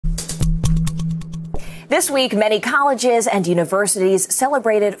This week, many colleges and universities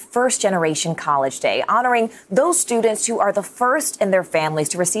celebrated First Generation College Day, honoring those students who are the first in their families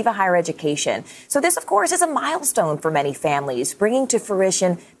to receive a higher education. So this, of course, is a milestone for many families, bringing to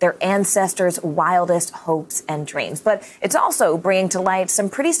fruition their ancestors' wildest hopes and dreams. But it's also bringing to light some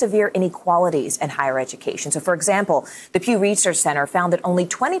pretty severe inequalities in higher education. So, for example, the Pew Research Center found that only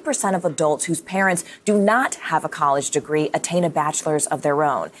 20% of adults whose parents do not have a college degree attain a bachelor's of their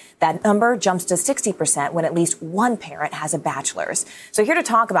own. That number jumps to 60% when at least one parent has a bachelor's. So here to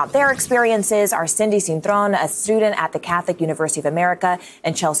talk about their experiences are Cindy Cintron, a student at the Catholic University of America,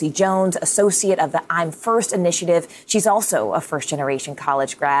 and Chelsea Jones, associate of the I'm First initiative. She's also a first-generation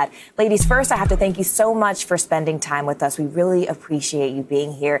college grad. Ladies, first, I have to thank you so much for spending time with us. We really appreciate you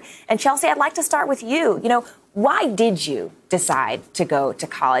being here. And Chelsea, I'd like to start with you. Why did you decide to go to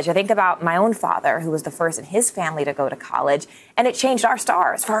college? I think about my own father, who was the first in his family to go to college, and it changed our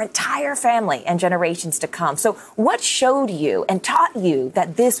stars for our entire family and generations to come. So what showed you and taught you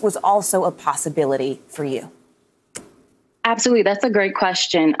that this was also a possibility for you? Absolutely. That's a great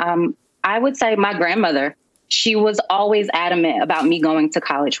question. I would say my grandmother, she was always adamant about me going to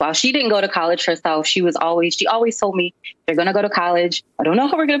college. While she didn't go to college herself, she always told me, you're going to go to college. I don't know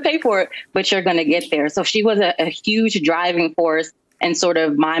how we're going to pay for it, but you're going to get there. So she was a huge driving force and sort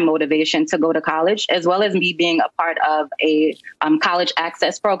of my motivation to go to college, as well as me being a part of a college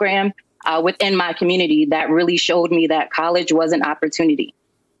access program within my community that really showed me that college was an opportunity.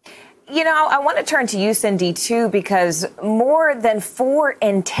 I want to turn to you, Cindy, too, because more than 4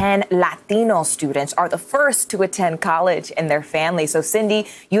 in 10 Latino students are the first to attend college in their family. So, Cindy,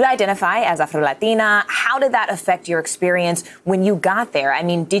 you identify as Afro-Latina. How did that affect your experience when you got there? I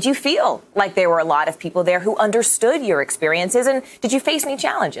mean, did you feel like there were a lot of people there who understood your experiences? And did you face any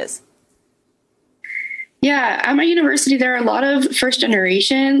challenges? Yeah, at my university, there are a lot of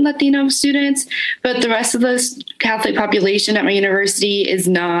first-generation Latino students, but the rest of the Catholic population at my university is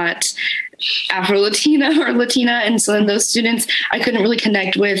not Afro-Latina or Latina. And so then those students I couldn't really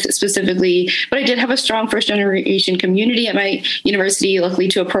connect with specifically, but I did have a strong first-generation community at my university, luckily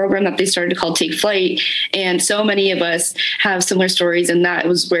to a program that they started called Take Flight. And so many of us have similar stories, and that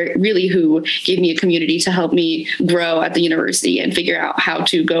was who gave me a community to help me grow at the university and figure out how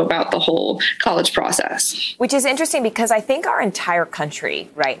to go about the whole college process. Which is interesting because I think our entire country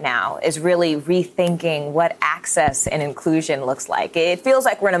right now is really rethinking what access and inclusion looks like. It feels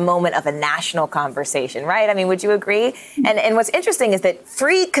like we're in a moment of a national conversation, right? I mean, would you agree? And what's interesting is that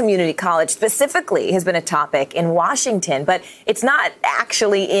free community college specifically has been a topic in Washington, but it's not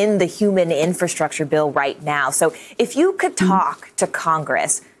actually in the human infrastructure bill right now. So if you could talk to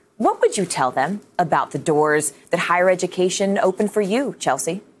Congress, what would you tell them about the doors that higher education opened for you,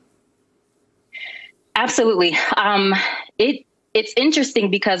 Chelsea? Absolutely. It's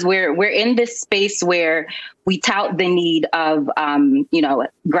interesting because we're in this space where we tout the need of,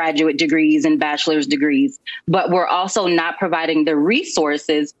 graduate degrees and bachelor's degrees, but we're also not providing the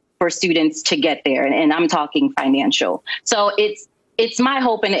resources for students to get there. And I'm talking financial. So it's my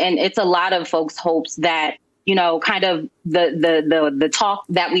hope, and it's a lot of folks' hopes that, kind of the talk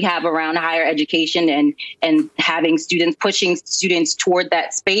that we have around higher education and having pushing students toward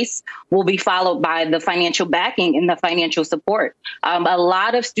that space will be followed by the financial backing and the financial support. A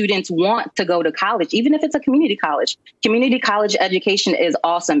lot of students want to go to college, even if it's a community college. Community college education is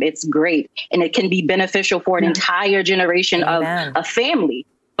awesome. It's great. And it can be beneficial for an entire generation of a family.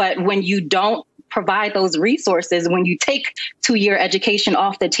 But when you don't provide those resources, when you take 2-year education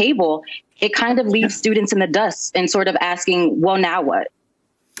off the table, it kind of leaves students in the dust and sort of asking, well, now what?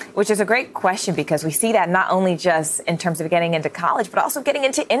 Which is a great question, because we see that not only just in terms of getting into college, but also getting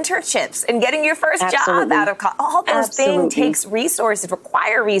into internships and getting your first job out of college. All those things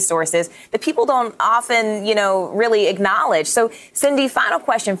require resources that people don't often, really acknowledge. So, Cindy, final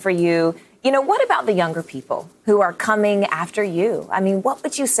question for you. What about the younger people who are coming after you? I mean, what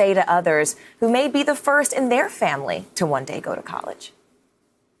would you say to others who may be the first in their family to one day go to college?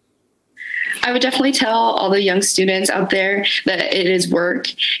 I would definitely tell all the young students out there that it is work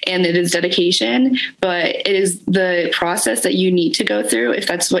and it is dedication, but it is the process that you need to go through if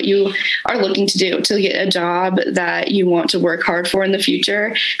that's what you are looking to do, to get a job that you want to work hard for in the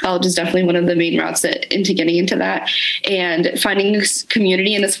future. College is definitely one of the main routes into getting into that. And finding this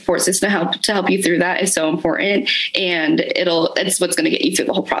community and a support system to help you through that is so important. And it's what's going to get you through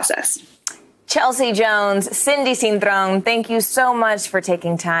the whole process. Chelsea Jones, Cindy Cintron, thank you so much for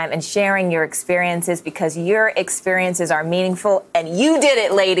taking time and sharing your experiences, because your experiences are meaningful and you did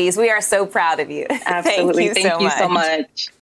it, ladies. We are so proud of you. Absolutely. Thank you so much.